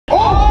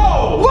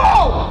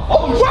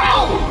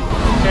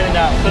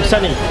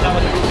descending.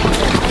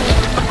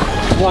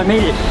 Oh, I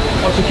made it.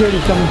 Oh,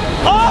 security's coming.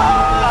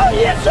 Oh,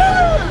 yes,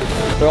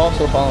 sir! They're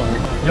also following me.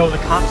 Yo, the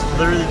cops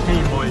literally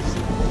came, boys.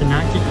 Did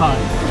not get caught.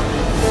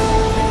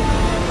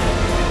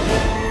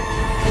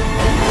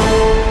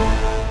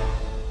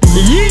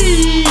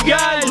 Yee,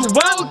 guys,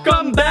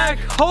 welcome back.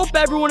 Hope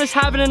everyone is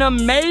having an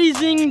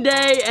amazing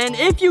day. And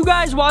if you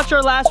guys watched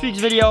our last week's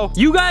video,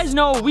 you guys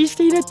know we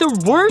stayed at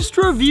the worst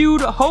reviewed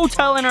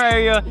hotel in our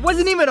area. It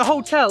wasn't even a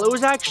hotel, it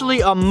was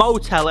actually a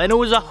motel, and it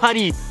was a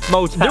honey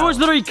motel. There was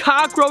literally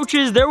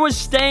cockroaches, there was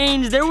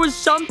stains, there was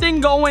something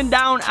going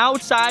down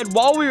outside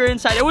while we were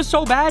inside. It was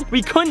so bad,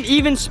 we couldn't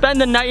even spend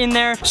the night in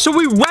there. So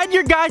we read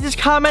your guys'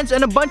 comments,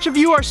 and a bunch of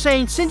you are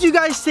saying, since you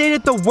guys stayed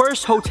at the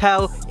worst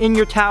hotel in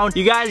your town,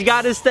 you guys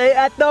gotta stay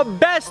at the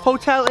best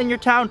hotel in your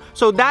town.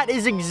 So that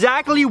is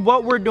exactly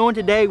what we're doing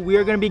today. We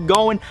are gonna be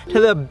going to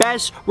the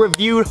best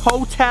reviewed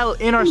hotel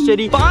in our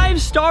city.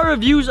 5-star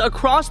reviews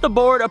across the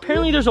board.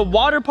 Apparently there's a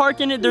water park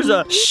in it. There's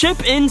a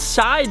ship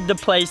inside the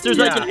place. There's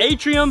like an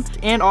atrium.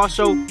 And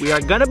also, we are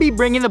gonna be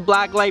bringing the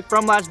black light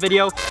from last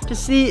video to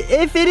see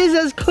if it is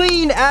as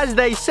clean as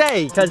they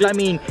say. Because I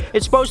mean,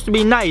 it's supposed to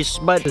be nice,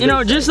 but you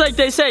know, just like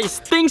they say,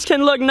 things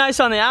can look nice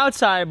on the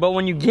outside, but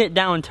when you get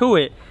down to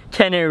it,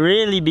 can it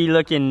really be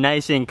looking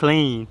nice and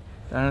clean?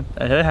 I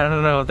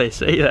don't know if they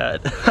say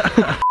that.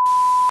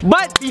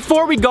 But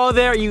before we go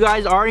there, you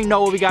guys already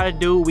know what we gotta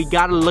do. We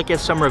gotta look at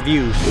some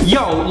reviews.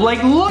 Yo,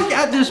 like, look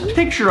at this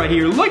picture right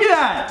here. Look at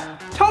that.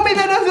 Tell me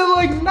that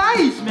doesn't look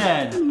nice,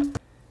 man.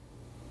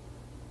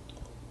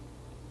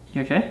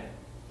 You okay?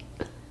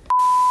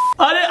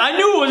 I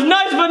knew it was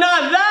nice, but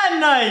not that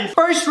nice.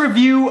 First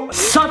review.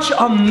 Such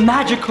a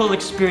magical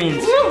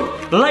experience.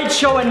 Light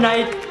show at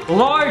night,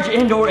 large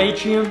indoor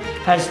atrium,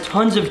 has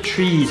tons of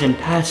trees and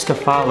paths to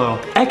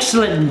follow.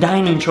 Excellent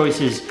dining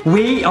choices.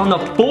 We on the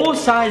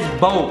full-size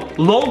boat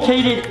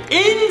located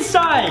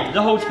inside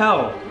the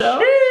hotel.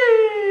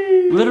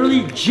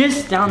 Literally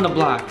just down the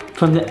block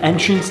from the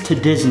entrance to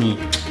Disney,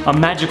 a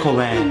magical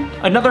land.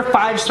 Another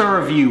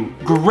 5-star review.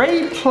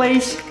 Great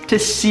place to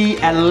see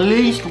at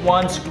least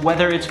once,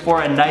 whether it's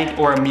for a night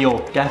or a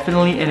meal.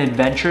 Definitely an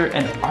adventure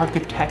and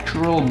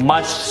architectural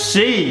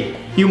must-see.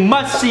 You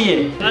must see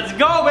it. Let's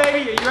go,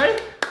 baby. Are you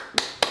ready?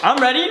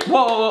 I'm ready.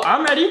 Whoa,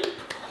 I'm ready.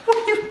 What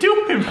are you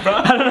doing, bro?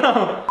 I don't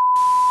know.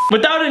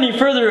 Without any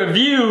further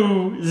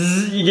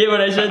reviews, you get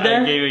what I said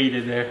there? I get what you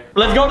did there.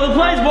 Let's go to the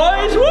place,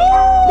 boys.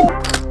 Woo!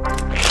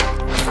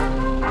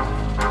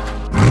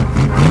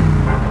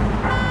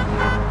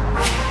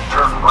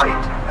 Right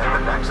at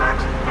the next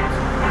exit.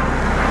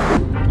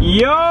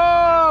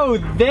 Yo,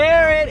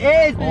 there it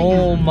is.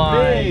 Oh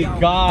my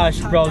gosh,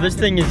 bro, this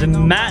thing is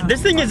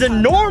this thing is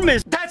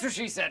enormous. That's what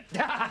she said.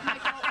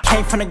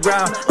 Came from the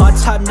ground, on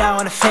top now,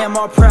 and the fam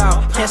all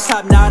proud. Can't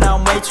stop now,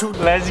 I'm way too.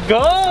 Let's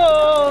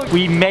go.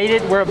 We made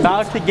it. We're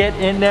about to get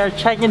in there,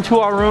 check into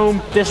our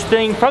room. This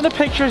thing, from the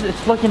pictures,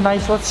 it's looking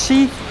nice. Let's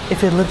see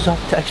if it lives up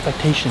to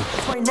expectations.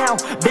 Right now,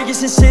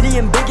 biggest in city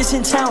and biggest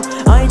in town.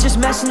 I ain't just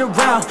messing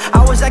around.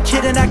 I was that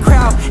kid in that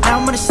crowd. Now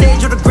I'm on the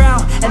stage or the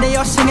ground, and they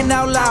all singing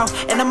out loud.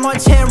 And I'm on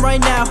 10 right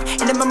now,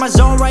 and I'm in my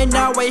zone right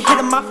now. Wait,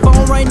 hitting my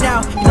phone right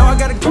now. You know I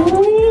gotta go.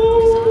 Ooh.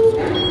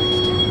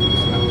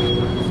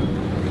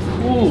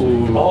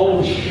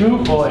 Oh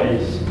shoot,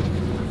 boys.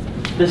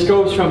 This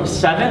goes from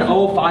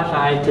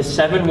 7055 to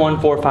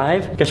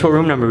 7145. Guess what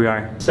room number we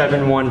are?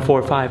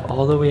 7145,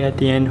 all the way at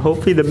the end.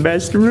 Hopefully the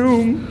best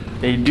room.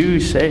 They do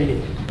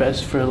say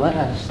best for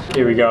last.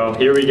 Here we go,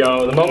 here we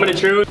go. The moment of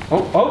truth.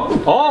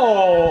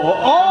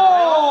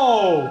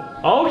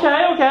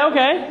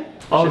 Okay.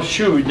 Oh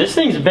shoot, this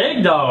thing's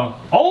big though.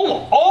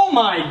 Oh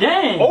my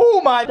dang.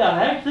 Oh my. What the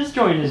heck? This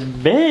joint is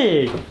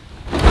big.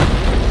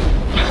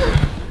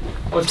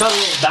 Oh, it's got a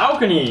little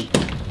balcony.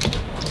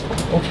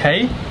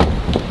 Okay.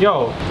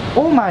 Yo.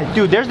 Oh my,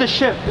 dude, there's the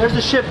ship. There's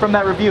the ship from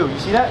that review. You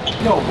see that?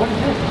 Yo, what is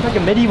this? It's like a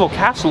medieval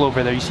castle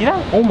over there. You see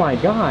that? Oh my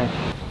god.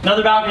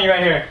 Another balcony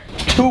right here.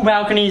 2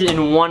 balconies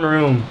in 1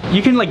 room.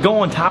 You can like go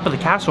on top of the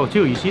castle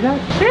too. You see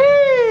that?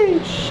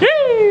 Sheesh.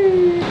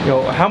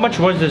 Yo, how much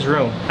was this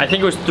room? I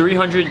think it was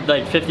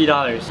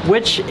 $350.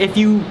 Which, if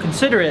you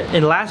consider it,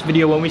 in last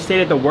video when we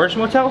stayed at the worst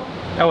motel,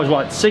 that was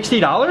what, $60?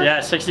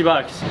 Yeah, 60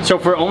 bucks. So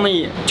for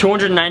only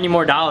 $290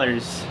 more,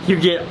 you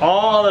get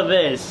all of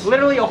this.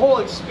 Literally a whole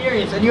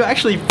experience, and you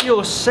actually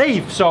feel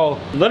safe, so.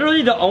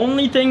 Literally the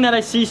only thing that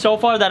I see so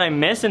far that I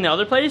miss in the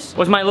other place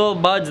was my little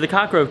buds, the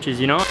cockroaches,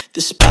 you know?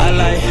 The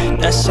spotlight,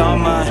 that's all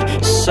mine.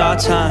 It's all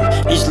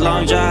time. These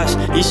long drives,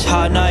 these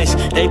hard nights,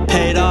 they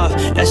paid off.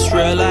 That's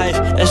real life,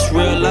 that's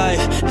real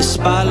life. The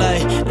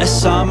spotlight,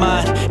 that's all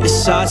mine.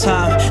 It's all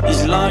time.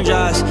 These long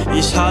drives,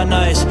 these hard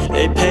nights,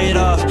 they paid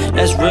off.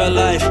 That's real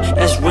life,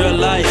 that's real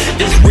life.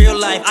 This real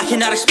life, I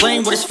cannot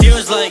explain what it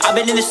feels like. I've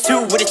been in this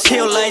too with the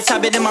tail lights.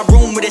 I've been in my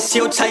room with it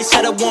sealed tight.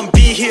 Said I won't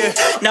be here,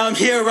 now I'm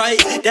here, right?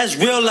 That's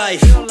real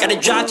life. Gotta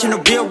drive to the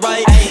real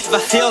right. If I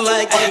feel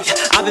like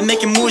I've been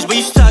making moves, but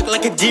you stuck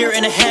like a deer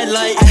in a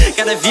headlight.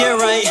 Gotta veer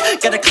right,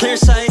 got a clear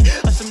sight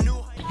of some new.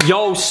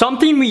 Yo,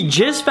 something we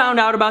just found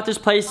out about this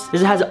place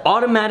is it has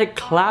automatic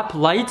clap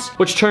lights,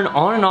 which turn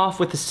on and off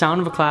with the sound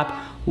of a clap.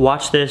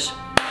 Watch this.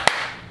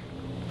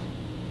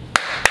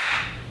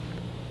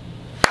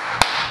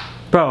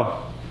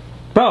 Bro,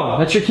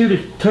 that's your cue to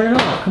turn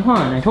it off. Come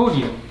on, I told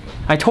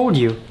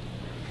you.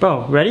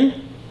 Bro,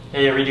 ready?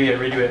 Yeah,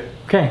 redo it.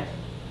 Okay.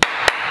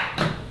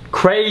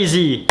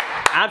 Crazy.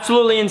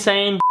 Absolutely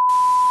insane.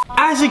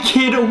 As a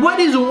kid, what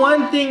is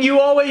one thing you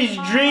always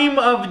dream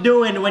of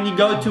doing when you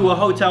go to a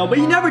hotel, but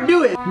you never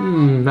do it?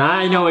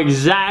 I know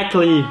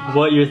exactly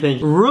what you're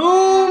thinking.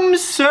 Room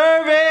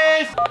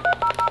service!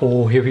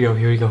 Oh, here we go.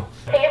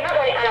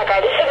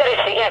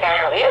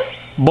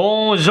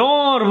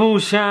 Bonjour, mon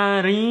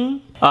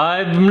chéri.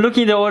 I'm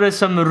looking to order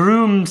some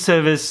room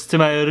service to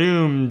my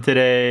room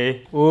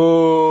today.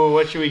 Ooh,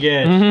 what should we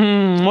get?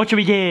 What should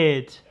we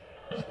get?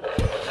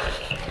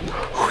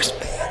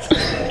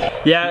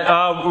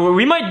 Yeah,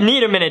 we might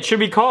need a minute. Should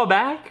we call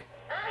back?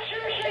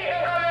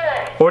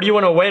 Or do you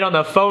want to wait on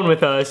the phone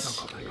with us?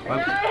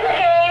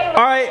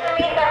 Alright,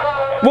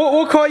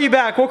 we'll call you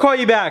back. Bro,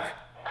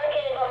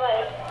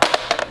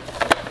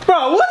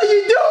 what are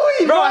you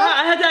doing, bro?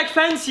 I had to act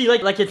fancy,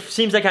 like it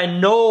seems like I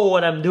know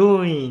what I'm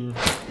doing.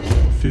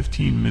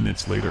 15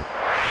 minutes later.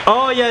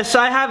 Oh yes,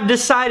 I have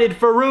decided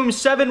for room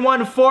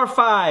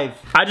 7145.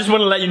 I just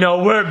want to let you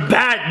know we're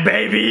back,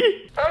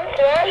 baby.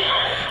 Okay.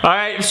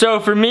 Alright, so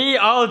for me,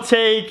 I'll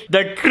take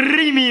the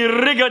creamy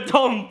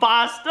rigatoni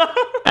pasta.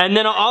 And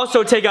then I'll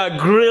also take a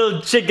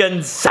grilled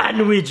chicken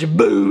sandwich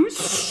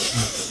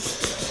boost.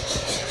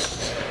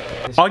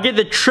 I'll get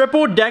the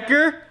triple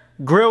decker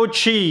grilled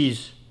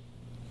cheese.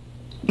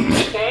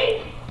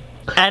 Okay.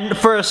 And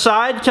for a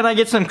side, can I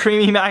get some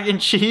creamy mac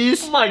and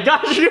cheese? Oh my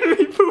gosh, you're gonna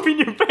be pooping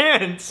your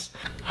pants.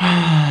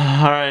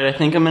 Alright, I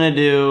think I'm gonna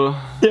do...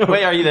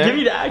 Wait, are you there? Give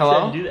me the accent.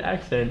 Hello? Do the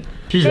accent.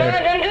 No,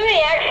 don't do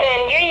the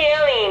accent. You're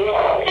yelling.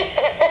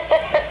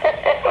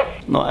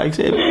 No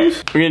accent.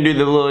 We're gonna do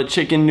the little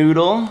chicken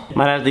noodle.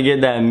 Might have to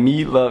get that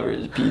meat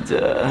lovers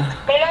pizza.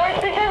 Meat lovers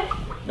pizza?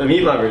 The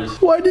meat lovers.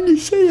 Why did you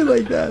say it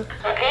like that?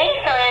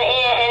 Okay, so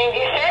any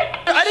dessert?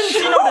 I didn't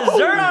see no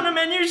dessert on the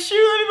menu. Shoot,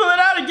 let me pull it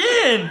out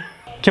again.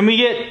 Can we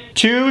get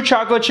 2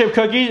 chocolate chip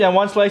cookies and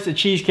 1 slice of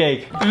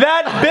cheesecake?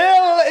 That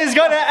bill is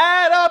gonna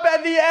add up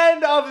at the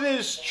end of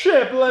this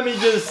trip, let me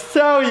just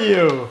tell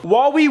you.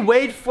 While we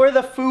wait for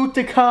the food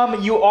to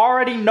come, you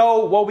already know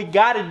what we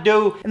gotta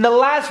do. In the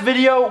last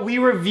video, we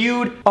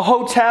reviewed a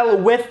hotel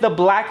with the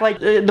black light.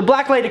 The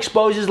black light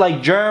exposes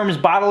like germs,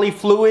 bodily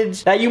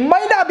fluids that you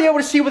might not be able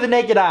to see with the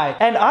naked eye.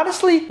 And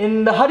honestly,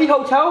 in the Huddy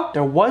Hotel,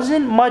 there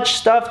wasn't much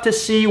stuff to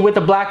see with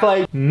the black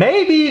light.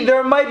 Maybe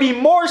there might be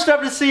more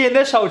stuff to see in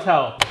this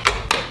hotel.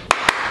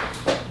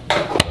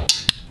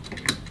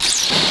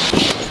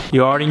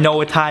 You already know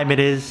what time it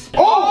is.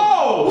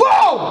 Oh!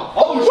 Whoa!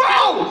 Oh,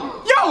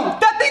 wow! Yo,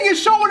 that thing is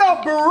showing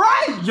up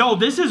bright! Yo,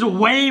 this is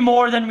way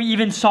more than we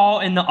even saw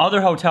in the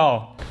other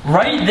hotel.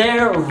 Right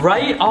there,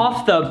 right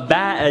off the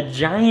bat, a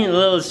giant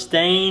little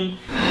stain.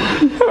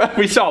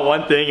 We saw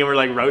one thing and we're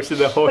like roasted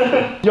the whole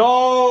thing.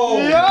 Yo,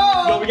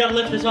 we gotta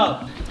lift this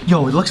up.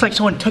 Yo, it looks like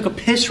someone took a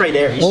piss right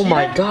there. Oh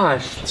my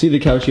gosh. See the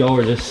couch y'all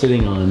were just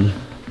sitting on.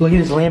 Look at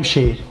this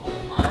lampshade.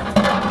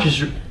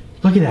 Just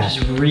look at that.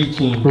 Just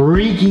reeking.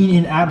 Reeking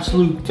in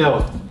absolute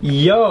filth.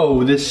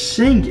 Yo, the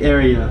sink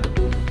area.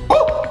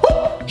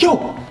 Oh, yo.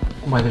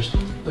 Oh my, there's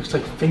looks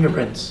like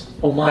fingerprints.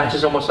 Oh my.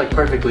 Matches almost like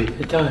perfectly.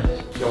 It does.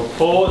 Yo,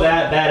 pull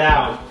that bed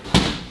out.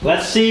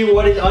 Let's see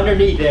what is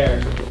underneath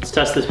there. Let's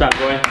test this bad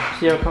boy.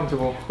 See how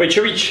comfortable. Wait,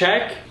 should we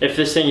check if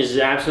this thing is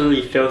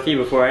absolutely filthy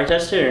before I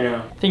test it or no?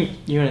 I think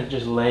you're gonna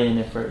just lay in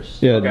it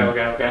first. Yeah.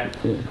 Okay.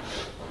 Yeah.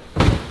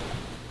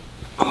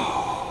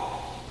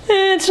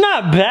 It's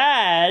not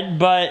bad,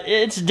 but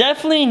it's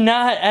definitely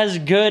not as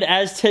good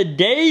as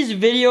today's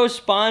video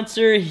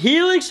sponsor,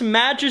 Helix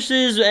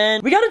Mattresses,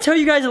 and we gotta tell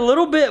you guys a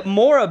little bit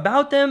more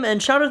about them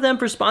and shout out to them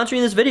for sponsoring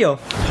this video.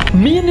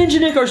 Me and Ninja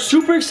Nick are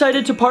super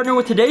excited to partner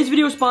with today's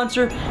video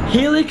sponsor,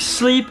 Helix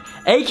Sleep,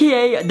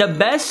 aka the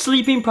best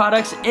sleeping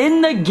products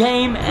in the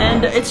game,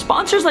 and it's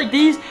sponsors like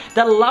these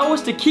that allow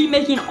us to keep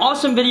making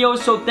awesome videos,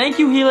 so thank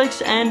you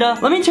Helix, and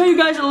let me tell you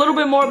guys a little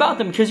bit more about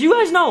them, because you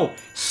guys know,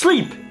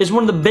 sleep is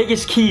one of the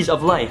biggest keys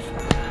of life.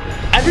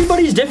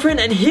 Everybody's different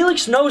and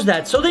Helix knows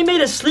that, so they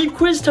made a sleep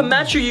quiz to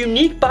match your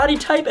unique body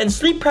type and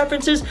sleep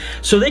preferences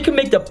so they can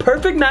make the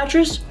perfect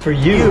mattress for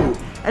you.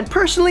 And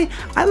personally,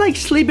 I like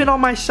sleeping on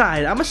my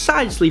side. I'm a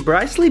side sleeper.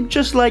 I sleep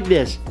just like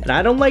this. And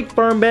I don't like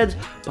firm beds,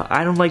 but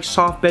I don't like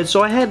soft beds,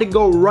 so I had to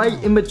go right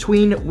in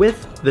between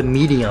with the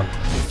medium.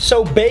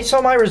 So based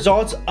on my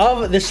results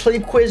of the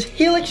sleep quiz,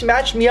 Helix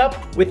matched me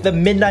up with the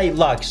Midnight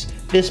Lux.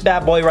 This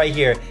bad boy right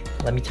here.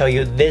 Let me tell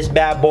you, this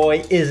bad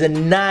boy is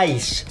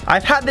nice.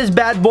 I've had this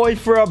bad boy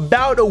for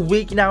about a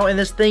week now, and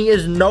this thing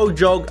is no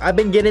joke. I've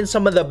been getting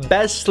some of the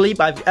best sleep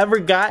I've ever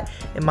got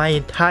in my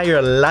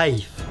entire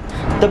life.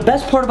 The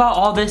best part about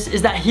all this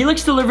is that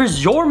Helix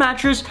delivers your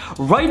mattress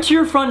right to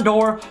your front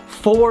door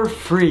for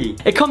free.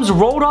 It comes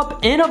rolled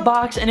up in a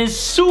box and is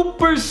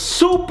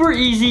super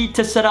easy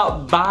to set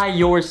up by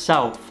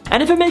yourself.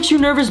 And if it makes you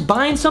nervous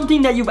buying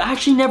something that you've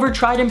actually never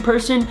tried in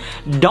person,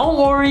 don't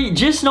worry.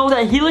 Just know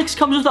that Helix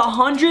comes with a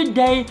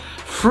 100-day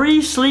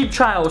free sleep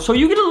trial. So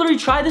you get to literally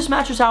try this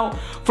mattress out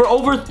for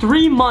over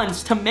 3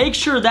 months to make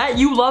sure that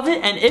you love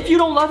it. And if you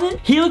don't love it,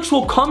 Helix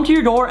will come to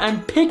your door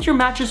and pick your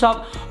mattress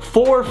up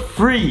for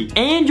free,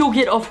 and you'll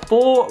get a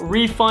full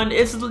refund.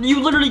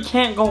 You literally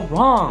can't go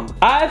wrong.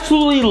 I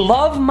absolutely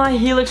love my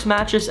Helix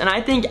mattress, and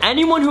I think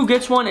anyone who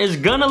gets one is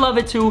gonna love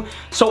it too.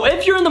 So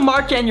if you're in the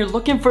market and you're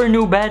looking for a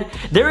new bed,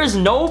 there is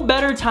no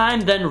better time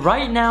than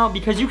right now,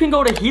 because you can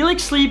go to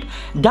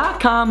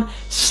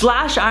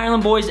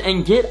helixsleep.com/IrelandBoys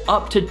and get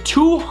up to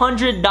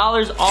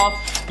 $200 off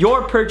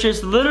your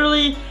purchase.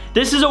 Literally,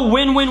 this is a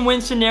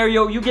win-win-win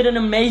scenario. You get an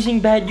amazing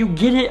bed, you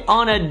get it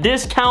on a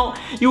discount,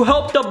 you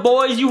help the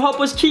boys, you help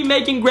us keep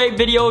making great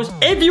videos.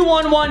 If you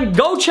want one,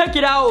 go check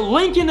it out.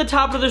 Link in the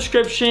top of the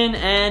description.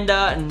 And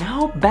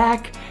now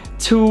back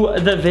to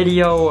the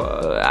video.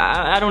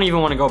 I don't even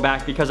want to go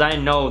back because I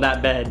know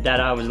that bed that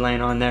I was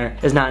laying on there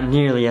is not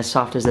nearly as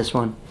soft as this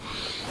one.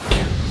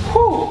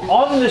 Whew.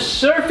 On the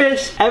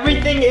surface,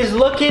 everything is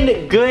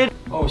looking good.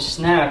 Oh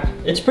snap,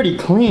 it's pretty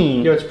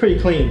clean. Yo, it's pretty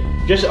clean.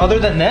 Just other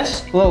than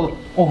this, little,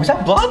 oh, is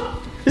that blood?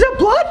 Is that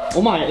blood?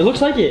 Oh my, it looks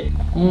like it.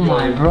 Oh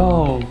my,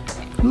 bro.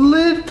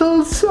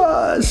 Little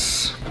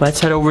sus. Let's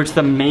head over to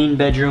the main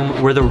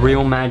bedroom where the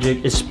real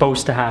magic is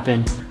supposed to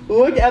happen.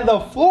 Look at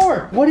the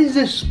floor. What is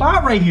this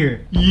spot right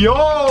here?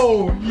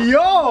 Yo,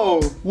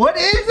 what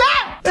is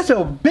that? That's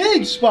a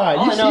big spot.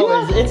 All I know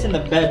is it's in the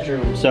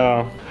bedroom,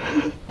 so.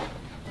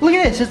 Look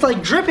at this, it's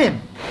like dripping.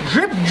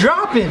 Drip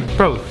dropping.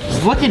 Bro,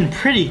 it's looking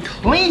pretty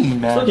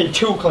clean, man. It's looking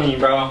too clean,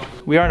 bro.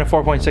 We are in a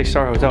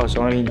 4.6-star hotel,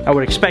 so I mean, I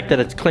would expect that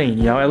it's clean,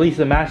 you know, at least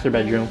the master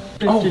bedroom.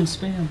 Oh,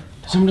 spam.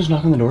 Did someone just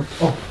knock on the door?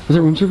 Oh, is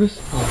it room service?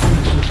 Oh,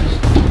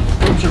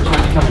 room service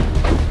might be coming.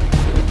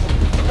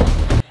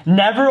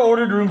 Never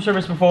ordered room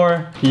service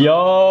before. Yo.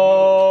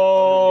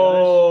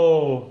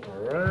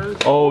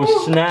 Oh,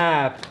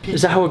 snap.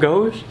 Is that how it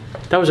goes?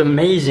 That was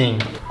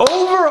amazing.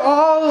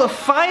 Overall, the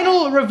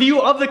final review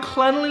of the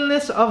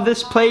cleanliness of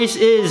this place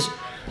is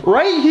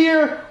right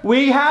here.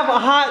 We have a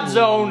hot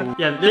zone.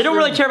 Yeah, they don't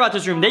really care about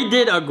this room. They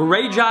did a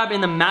great job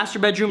in the master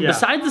bedroom.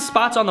 Besides the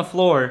spots on the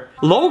floor.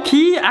 Low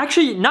key,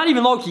 actually not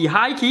even low key,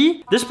 high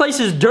key. This place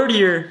is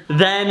dirtier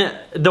than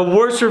the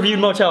worst reviewed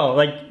motel,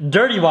 like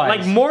dirty wise.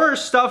 Like more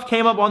stuff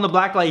came up on the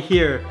blacklight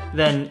here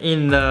than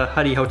in the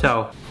Huddy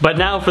Hotel. But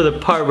now for the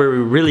part where we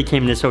really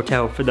came to this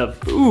hotel, for the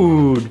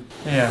food.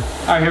 Yeah.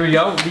 All right, here we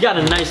go. We got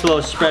a nice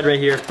little spread right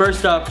here.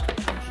 First up,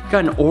 we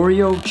got an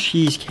Oreo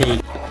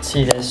cheesecake. Let's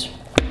see this.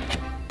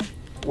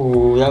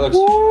 Ooh, that looks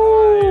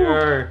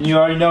fire. You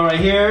already know right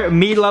here,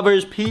 Meat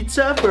Lovers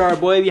Pizza for our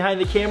boy behind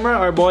the camera,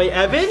 our boy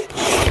Evan.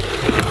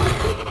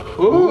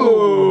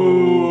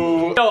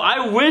 Ooh. Yo,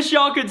 I wish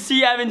y'all could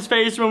see Evan's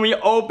face when we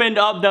opened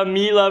up the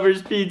Meat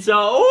Lovers Pizza.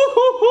 Ooh.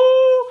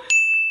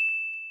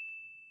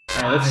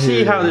 Alright, let's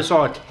see how this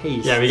all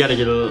tastes. Yeah, we gotta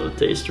get a little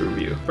taste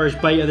review.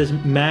 First bite of this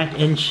mac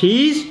and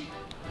cheese.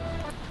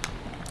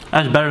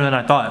 That's better than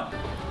I thought.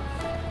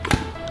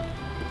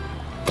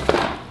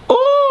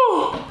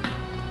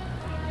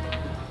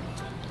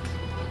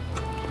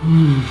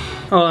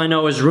 All I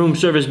know is room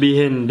service be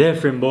hitting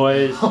different,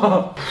 boys.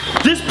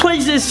 This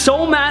place is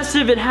so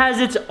massive, it has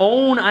its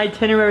own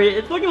itinerary.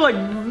 It's looking like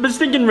a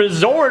stinking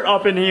resort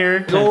up in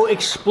here. Go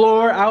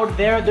explore out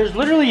there. There's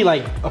literally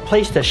like a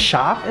place to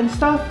shop and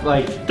stuff.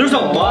 Like there's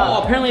a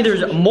mall. Apparently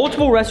there's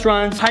multiple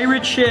restaurants,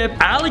 pirate ship,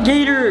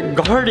 alligator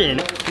garden.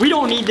 We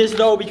don't need this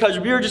though because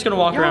we were just gonna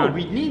walk around.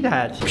 We need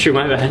that. Shoot,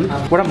 my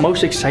bad. What I'm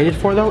most excited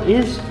for though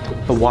is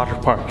the water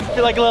park. I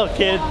feel like a little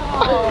kid.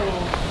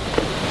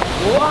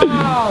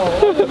 Wow,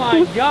 oh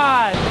my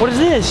god. What is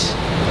this?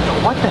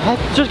 What the heck?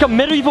 It's just like a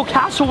medieval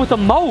castle with a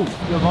moat.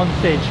 Yo, on the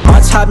stage. On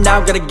top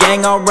now, got a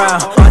gang all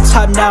round. On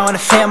top now, and a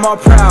fam all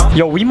proud.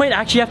 Yo, we might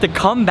actually have to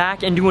come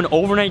back and do an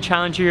overnight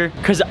challenge here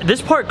because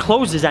this part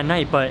closes at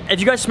night, but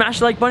if you guys smash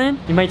the like button,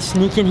 you might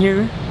sneak in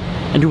here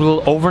and do a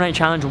little overnight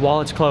challenge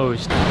while it's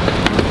closed. Yo, on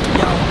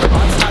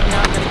top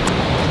now,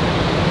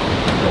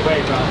 No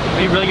way, bro.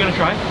 Are you really gonna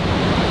try?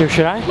 Here,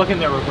 should I? Look in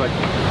there real quick.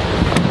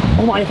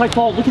 Oh my, if I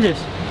fall, look at this.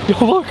 Yo,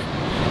 look.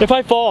 If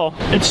I fall,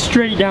 it's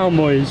straight down,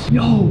 boys.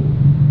 Yo.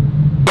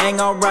 gang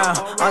all round.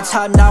 On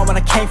top now when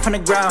I came from the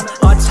ground.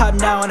 On top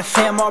now and the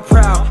fam all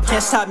proud.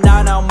 Can't stop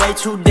now, I'm way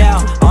too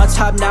down. On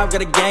top now,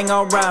 got a gang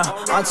all round.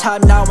 On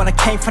top now when I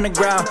came from the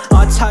ground.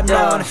 On top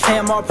now and the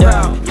fam all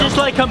proud. Just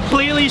like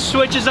completely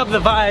switches up the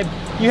vibe.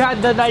 You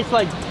had the nice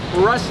like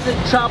rustic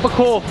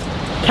tropical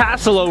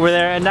castle over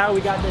there, and now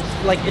we got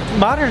this like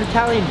modern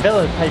Italian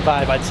villa type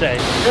vibe, I'd say.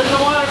 There's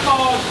a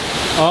waterfall.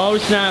 Oh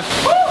snap.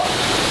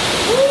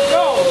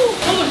 Yo,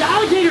 there's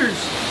alligators.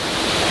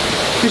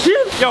 You see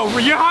them? yo,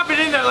 you're hopping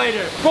in there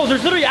later. Bro,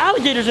 there's literally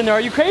alligators in there.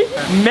 Are you crazy?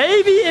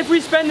 Maybe if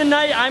we spend the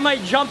night, I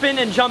might jump in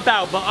and jump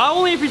out, but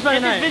only if we spend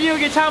the night. If this video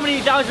gets how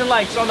many thousand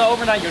likes on the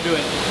overnight, you'll do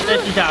it.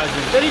 50,000.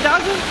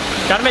 50,000?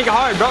 Gotta make it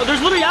hard, bro.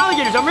 There's literally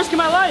alligators. I'm risking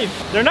my life.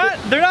 They're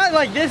not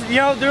like this, you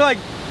know, they're like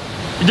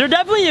They're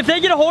definitely, if they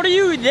get a hold of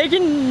you, they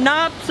can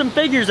knock some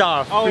figures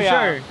off. Oh, for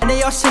sure. And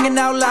they all singing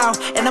out loud,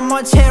 and I'm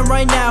on 10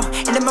 right now,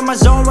 and I'm in my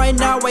zone right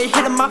now, wait,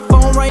 hitting my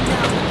phone right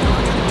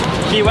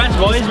now. Key West,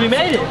 boys, we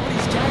made it.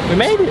 We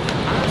made it.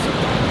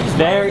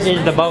 There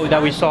is the boat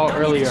that we saw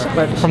earlier.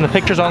 But from the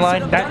pictures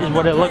online, that is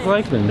what it looked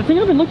like. The thing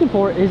I've been looking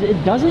for is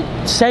it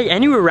doesn't say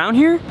anywhere around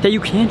here that you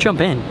can't jump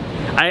in.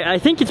 I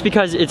think it's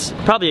because it's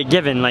probably a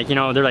given, like, you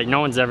know, they're like, no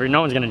one's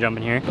gonna jump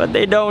in here. But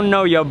they don't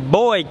know your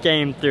boy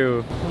came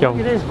through. Yo,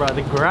 Look at this, bro,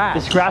 the grass.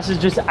 this grass is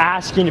just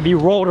asking to be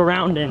rolled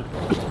around in.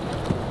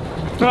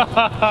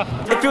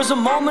 It feels a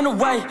moment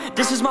away,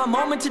 this is my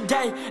moment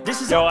today. This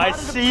is Yo, I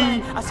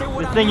see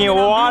the thing in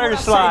water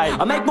slide.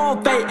 I make my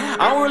own fate,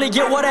 I don't really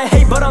get what I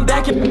hate, but I'm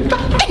back in.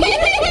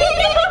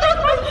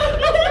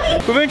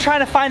 We've been trying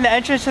to find the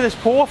entrance to this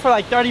pool for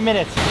like 30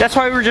 minutes. That's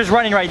why we were just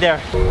running right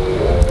there.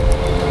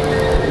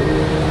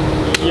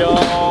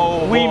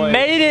 Yo, we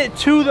made it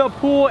to the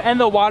pool and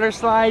the water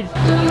slides.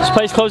 This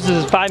place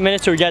closes in 5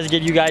 minutes, so we guys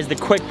give you guys the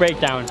quick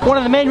breakdown. One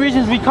of the main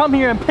reasons we come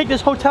here and pick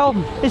this hotel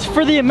is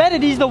for the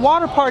amenities, the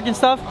water park and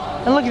stuff.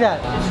 And look at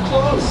that. It's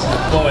close.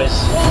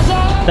 Boys,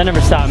 that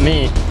never stopped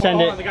me. Send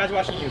it. The guy's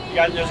watching you.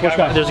 There's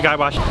There's a guy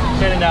watching.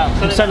 Send it now.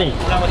 I'm sending.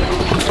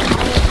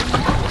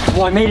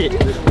 Oh, I made it.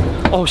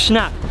 Oh,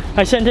 snap.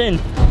 I sent in.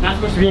 Not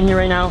supposed to be in here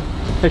right now.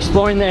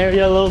 Exploring the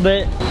area a little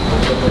bit.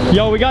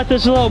 Yo, we got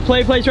this little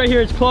play place right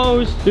here. It's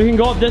closed. You can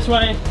go up this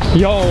way.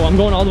 Yo, I'm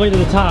going all the way to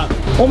the top.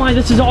 Oh my,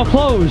 this is all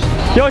closed.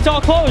 Yo, it's all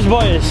closed,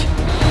 boys.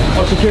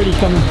 Oh, security's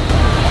coming.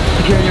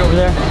 Security over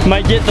there.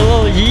 Might get the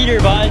little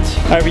yeeter, buds.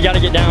 All right, we gotta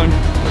get down.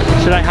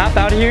 Should I hop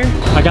out of here?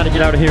 I gotta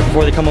get out of here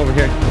before they come over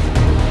here.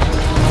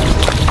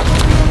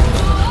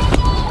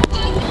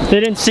 They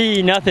didn't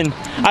see nothing.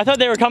 I thought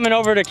they were coming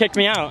over to kick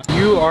me out.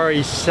 You are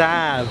a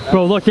sab.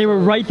 Bro, look, they were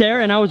right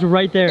there and I was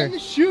right there. In the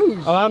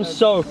shoes. Oh, I'm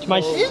soaked. In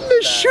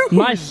the shoes.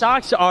 My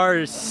socks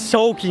are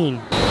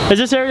soaking. Is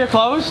this area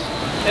closed?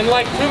 In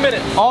like 2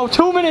 minutes. Oh,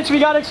 2 minutes, we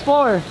gotta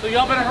explore. So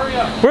y'all better hurry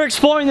up. We're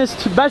exploring this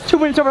best 2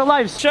 minutes of our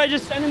lives. Should I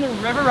just send in the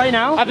river right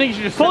now? I think you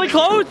should just Fully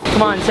clothed?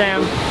 Come on,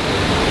 Sam.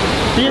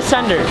 Be a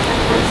sender.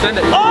 send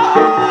it.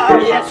 Oh,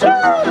 yes,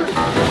 sir!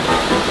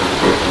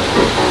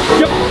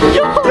 Yo,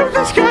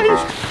 this guy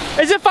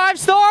is it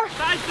 5-star?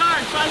 5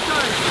 stars, 5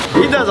 stars.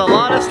 He does a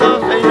lot of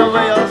stuff ain't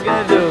nobody else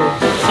gonna do.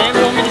 Sam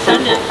told me to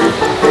send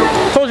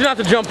it. Told you not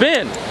to jump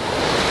in.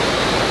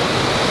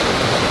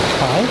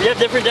 We have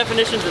different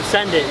definitions of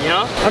send it, you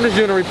know? I'm just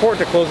doing a report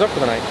to close up for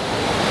the night.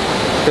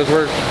 Because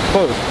we're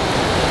closed.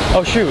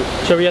 Oh shoot,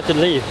 so we have to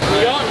leave.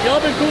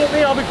 Y'all been cool with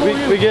me, I'll be cool with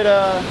you. We get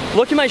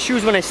Look at my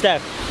shoes when I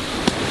step.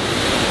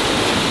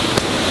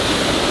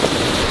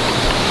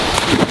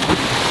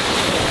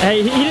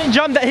 Hey, he didn't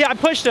jump. I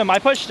pushed him.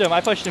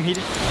 He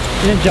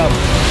didn't jump.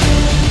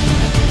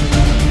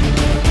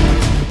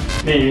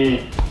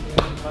 Me.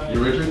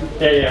 You Richard?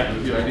 Yeah.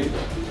 Your ID?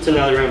 It's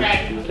another room.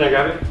 Can I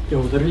grab it? Yo,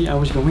 literally, I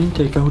was going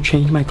to go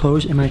change my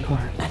clothes in my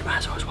car. And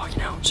as I was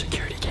walking out,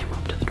 security came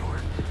up to the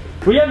door.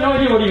 We have no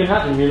idea what even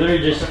happened. We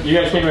literally just, you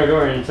guys came to our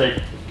door and it's like,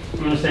 I'm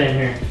gonna stay in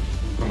here.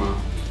 Come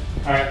on.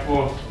 Alright,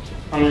 well,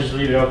 I'm gonna just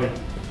leave it open.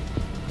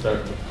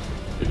 Sir,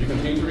 if you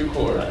continue to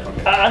record.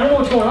 Okay. I don't know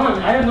what's going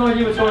on. I have no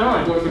idea what's going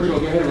on. Go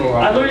ahead and roll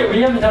I out. literally,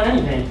 we haven't done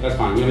anything. That's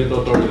fine. We need the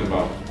authorities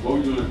involved. What were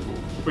you doing at school?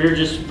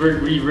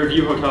 We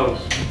review hotels.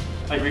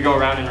 Like we go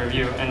around and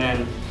review and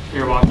then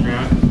you're walking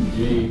around.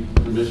 You need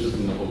permission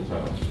from the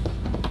hotel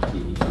to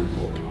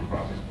record on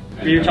property.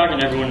 We were talking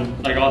to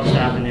everyone, like all the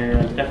staff in there,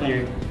 like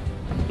definitely,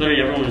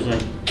 literally everyone was like,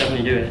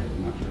 definitely do it.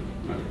 Not sure.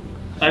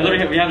 Like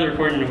literally, we have the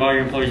recording of all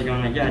your employees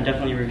going like, yeah,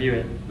 definitely review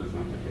it. That's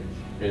not the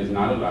case. It is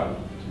not allowed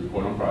to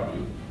record on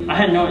property. I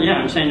had no, yeah,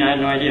 I'm saying I had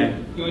no idea.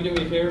 You want to do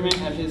me a favor, man?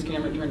 Have his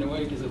camera turned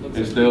away because it looks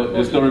It's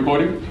still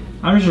recording?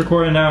 I'm just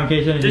recording now in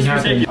case anything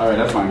happens. Alright,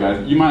 that's fine,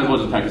 guys. You might as well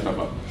just pack your stuff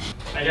up.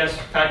 I guess,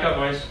 pack up,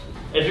 boys.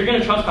 If you're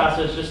gonna trespass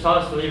us, just tell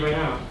us to leave right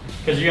now.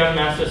 Because you haven't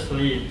asked us to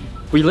leave.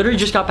 We literally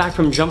just got back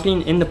from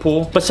jumping in the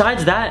pool.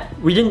 Besides that,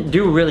 we didn't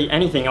do really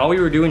anything. All we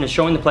were doing is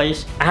showing the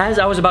place. As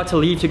I was about to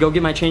leave to go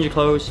get my change of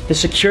clothes, the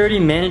security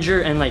manager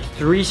and like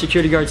 3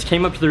 security guards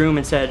came up to the room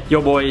and said, yo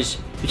boys,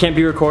 you can't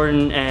be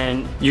recording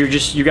and you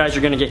guys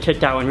are gonna get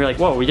kicked out. And we're like,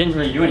 whoa, we didn't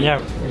really do anything.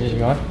 Yeah, we're just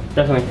going.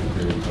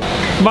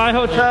 Definitely. My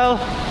hotel.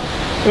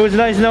 It was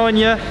nice knowing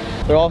you.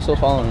 They're also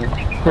following me.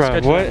 Bro,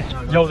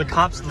 what? Yo, the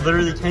cops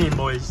literally came,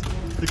 boys.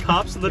 The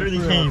cops literally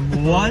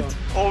came. What?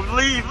 Oh,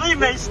 leave,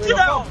 Mace, get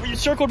out! We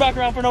circled back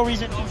around for no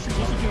reason. Oh shoot,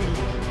 no security.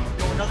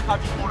 Yo, another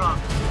cop just pulled up.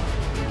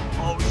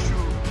 Oh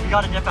shoot, we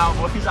gotta dip out,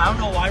 boys. I don't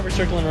know why we're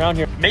circling around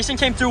here. Mason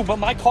came through, but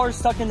my car's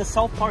stuck in the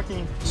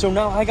self-parking. So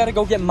now I gotta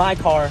go get my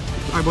car.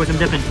 All right, boys, I'm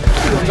dipping.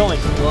 I'm going.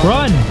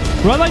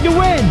 Run like you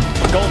win.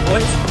 I'm going,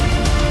 boys.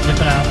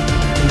 Dipping out.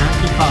 Do not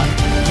get caught.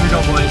 Here we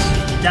go, boys.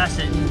 That's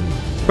it.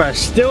 Bro,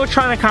 still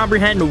trying to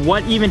comprehend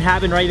what even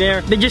happened right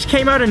there. They just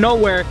came out of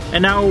nowhere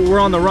and now we're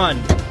on the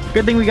run.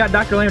 Good thing we got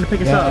Dr. Lamb to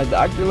pick us up.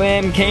 Dr.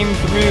 Lamb came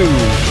through.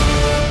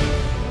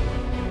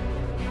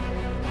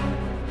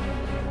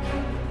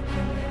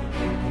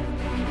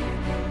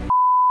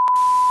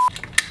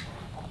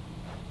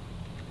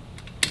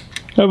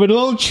 Having a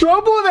little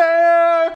trouble there.